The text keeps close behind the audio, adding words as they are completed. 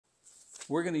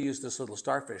We're going to use this little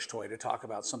starfish toy to talk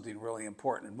about something really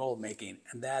important in mold making,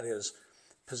 and that is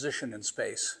position in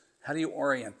space. How do you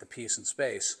orient the piece in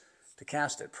space to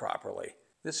cast it properly?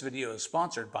 This video is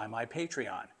sponsored by my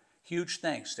Patreon. Huge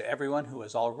thanks to everyone who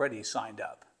has already signed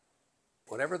up.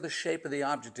 Whatever the shape of the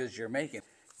object is you're making,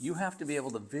 you have to be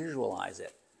able to visualize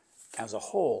it as a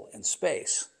whole in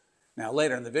space. Now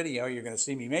later in the video, you're going to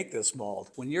see me make this mold.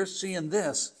 When you're seeing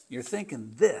this, you're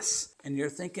thinking this, and you're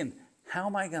thinking, how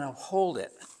am I going to hold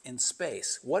it in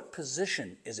space? What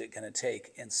position is it going to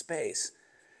take in space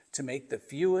to make the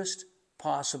fewest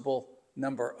possible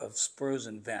number of sprues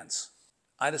and vents?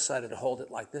 I decided to hold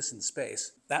it like this in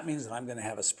space. That means that I'm going to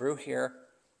have a sprue here,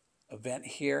 a vent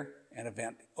here, and a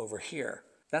vent over here.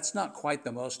 That's not quite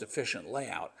the most efficient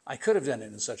layout. I could have done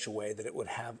it in such a way that it would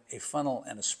have a funnel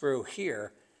and a sprue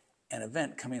here and a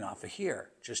vent coming off of here,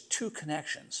 just two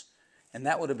connections. And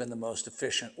that would have been the most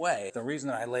efficient way. The reason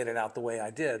that I laid it out the way I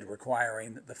did,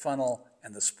 requiring the funnel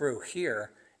and the sprue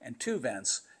here and two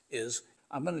vents, is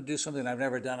I'm going to do something I've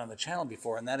never done on the channel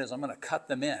before, and that is I'm going to cut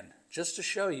them in, just to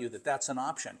show you that that's an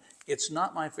option. It's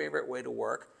not my favorite way to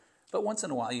work, but once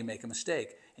in a while you make a mistake,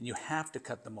 and you have to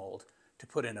cut the mold to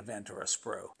put in a vent or a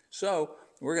sprue. So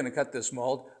we're going to cut this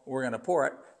mold, we're going to pour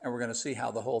it, and we're going to see how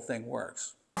the whole thing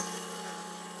works.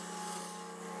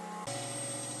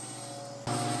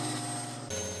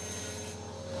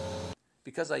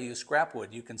 Because I use scrap wood,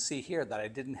 you can see here that I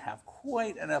didn't have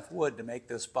quite enough wood to make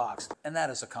this box, and that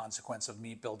is a consequence of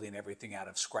me building everything out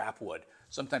of scrap wood.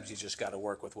 Sometimes you just got to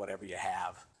work with whatever you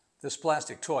have. This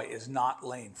plastic toy is not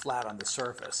laying flat on the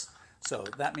surface, so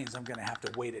that means I'm going to have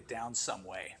to weight it down some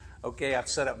way. Okay, I've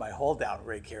set up my hold down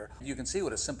rig here. You can see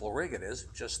what a simple rig it is,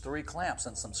 just 3 clamps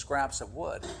and some scraps of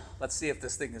wood. Let's see if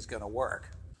this thing is going to work.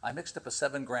 I mixed up a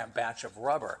 7-gram batch of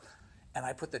rubber, and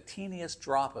I put the teeniest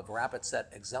drop of Rapid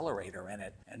Set Accelerator in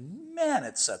it, and man,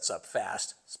 it sets up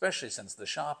fast, especially since the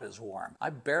shop is warm. I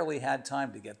barely had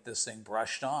time to get this thing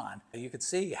brushed on. You can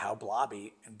see how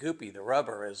blobby and goopy the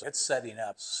rubber is. It's setting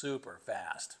up super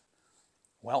fast.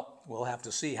 Well, we'll have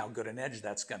to see how good an edge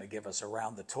that's going to give us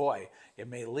around the toy. It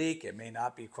may leak, it may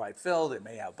not be quite filled, it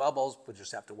may have bubbles. We'll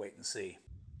just have to wait and see.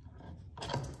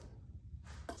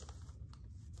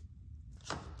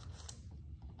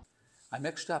 I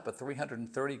mixed up a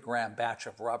 330-gram batch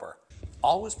of rubber.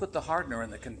 Always put the hardener in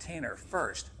the container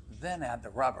first, then add the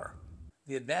rubber.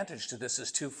 The advantage to this is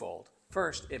twofold.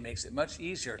 First, it makes it much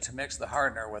easier to mix the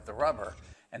hardener with the rubber.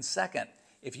 And second,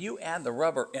 if you add the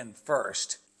rubber in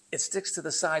first, it sticks to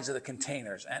the sides of the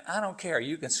containers. And I don't care,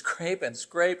 you can scrape and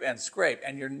scrape and scrape,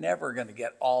 and you're never going to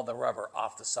get all the rubber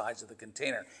off the sides of the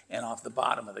container and off the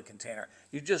bottom of the container.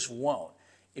 You just won't.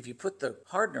 If you put the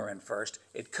hardener in first,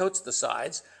 it coats the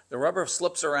sides, the rubber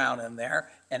slips around in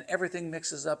there, and everything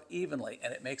mixes up evenly,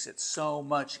 and it makes it so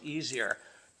much easier.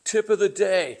 Tip of the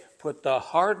day, put the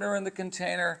hardener in the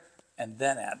container and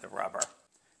then add the rubber.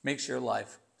 Makes your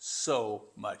life so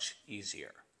much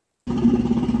easier.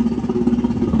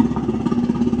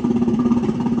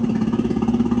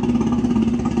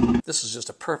 This is just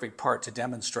a perfect part to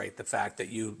demonstrate the fact that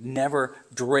you never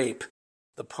drape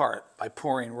the part by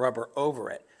pouring rubber over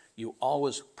it. You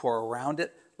always pour around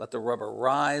it, let the rubber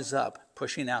rise up,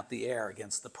 pushing out the air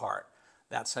against the part.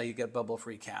 That's how you get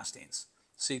bubble-free castings.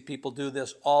 See people do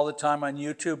this all the time on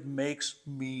YouTube, makes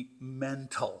me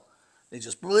mental. They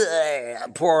just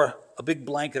pour a big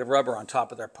blanket of rubber on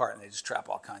top of their part, and they just trap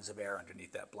all kinds of air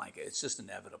underneath that blanket. It's just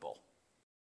inevitable.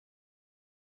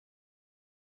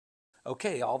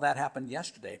 Okay, all that happened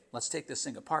yesterday. Let's take this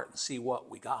thing apart and see what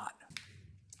we got.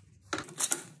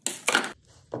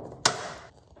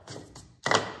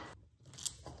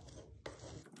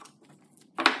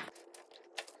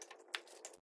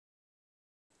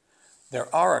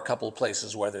 There are a couple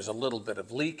places where there's a little bit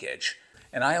of leakage,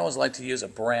 and I always like to use a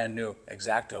brand new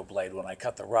X-Acto blade when I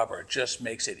cut the rubber. It just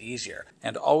makes it easier.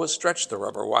 And always stretch the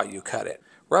rubber while you cut it.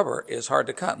 Rubber is hard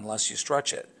to cut unless you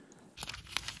stretch it.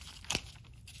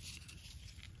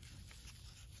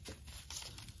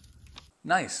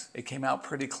 Nice, it came out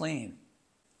pretty clean.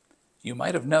 You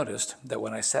might have noticed that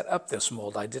when I set up this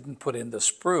mold, I didn't put in the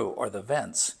sprue or the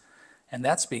vents. And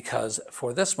that's because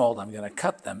for this mold, I'm going to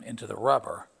cut them into the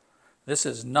rubber. This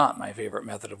is not my favorite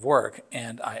method of work,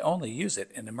 and I only use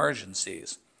it in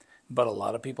emergencies. But a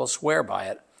lot of people swear by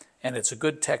it, and it's a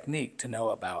good technique to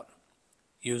know about.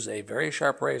 Use a very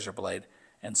sharp razor blade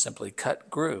and simply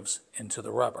cut grooves into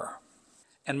the rubber.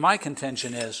 And my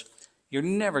contention is, you're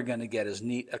never going to get as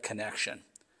neat a connection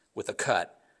with a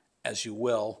cut as you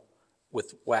will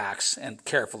with wax and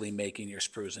carefully making your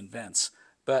sprues and vents.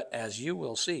 But as you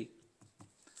will see,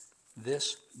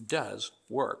 this does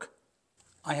work.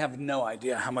 I have no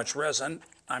idea how much resin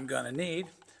I'm going to need,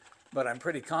 but I'm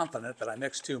pretty confident that I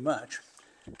mixed too much.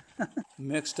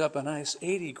 Mixed up a nice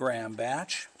 80-gram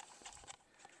batch.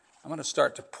 I'm going to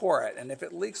start to pour it, and if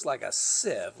it leaks like a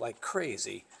sieve, like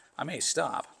crazy, I may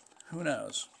stop. Who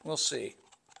knows? We'll see.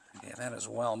 Yeah, that is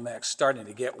well mixed. Starting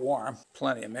to get warm.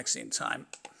 Plenty of mixing time.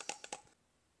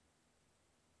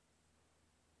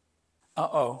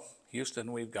 Uh-oh,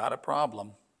 Houston, we've got a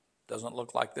problem. Doesn't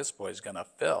look like this boy's going to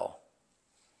fill.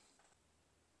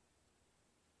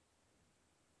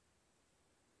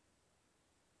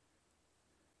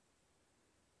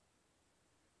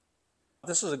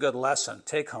 This is a good lesson,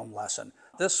 take-home lesson.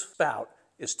 This spout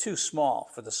is too small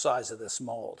for the size of this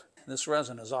mold. This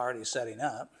resin is already setting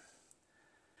up.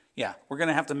 Yeah, we're going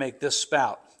to have to make this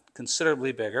spout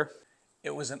considerably bigger.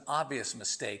 It was an obvious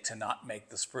mistake to not make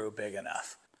the sprue big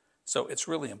enough. So it's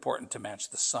really important to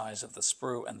match the size of the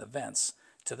sprue and the vents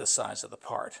to the size of the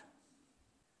part.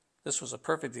 This was a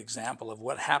perfect example of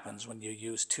what happens when you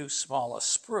use too small a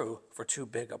sprue for too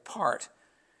big a part.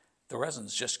 The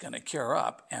resin's just going to cure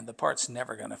up and the part's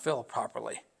never going to fill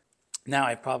properly. Now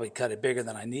I probably cut it bigger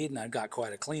than I need, and I've got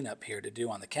quite a cleanup here to do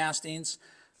on the castings,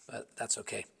 but that's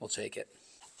okay, we'll take it.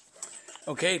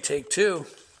 Okay, take two.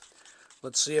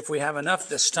 Let's see if we have enough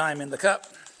this time in the cup.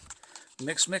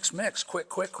 Mix, mix, mix, quick,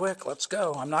 quick, quick, let's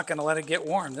go. I'm not going to let it get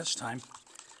warm this time.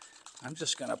 I'm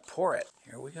just going to pour it.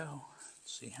 Here we go.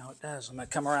 Let's see how it does. I'm going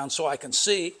to come around so I can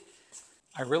see.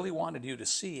 I really wanted you to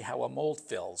see how a mold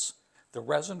fills. The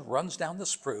resin runs down the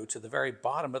sprue to the very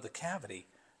bottom of the cavity,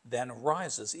 then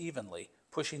rises evenly,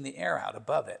 pushing the air out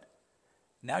above it.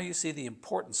 Now you see the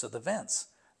importance of the vents.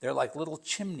 They're like little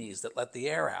chimneys that let the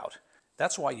air out.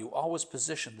 That's why you always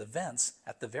position the vents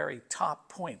at the very top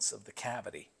points of the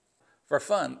cavity. For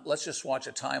fun, let's just watch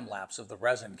a time lapse of the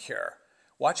resin cure.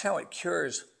 Watch how it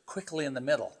cures quickly in the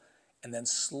middle and then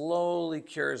slowly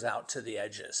cures out to the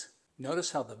edges.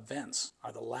 Notice how the vents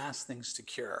are the last things to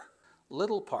cure.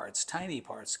 Little parts, tiny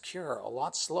parts, cure a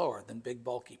lot slower than big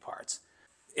bulky parts.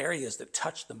 Areas that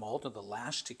touch the mold are the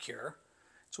last to cure.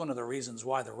 It's one of the reasons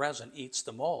why the resin eats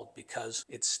the mold, because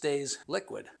it stays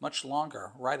liquid much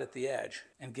longer right at the edge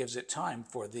and gives it time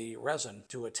for the resin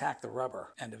to attack the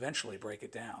rubber and eventually break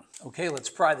it down. Okay, let's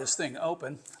pry this thing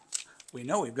open. We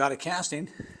know we've got a casting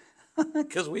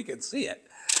because we can see it.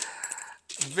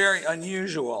 Very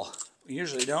unusual. We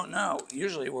usually don't know.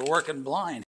 Usually we're working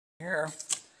blind. Here,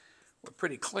 we're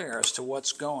pretty clear as to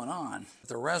what's going on.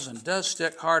 The resin does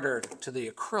stick harder to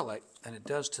the acrylic than it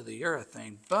does to the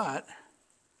urethane, but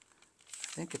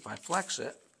I think if I flex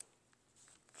it,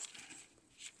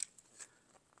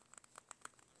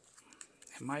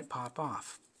 it might pop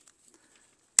off.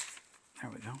 There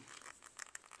we go.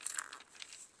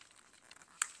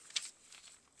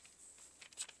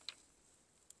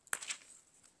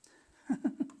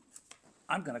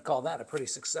 I'm going to call that a pretty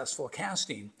successful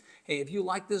casting. Hey, if you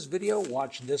like this video,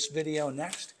 watch this video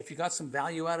next. If you got some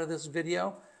value out of this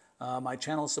video, my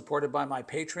channel is supported by my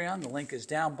Patreon. The link is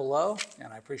down below,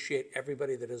 and I appreciate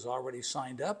everybody that has already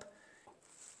signed up.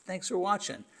 Thanks for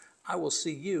watching. I will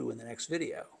see you in the next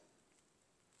video.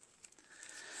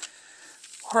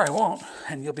 Or I won't,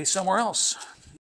 and you'll be somewhere else.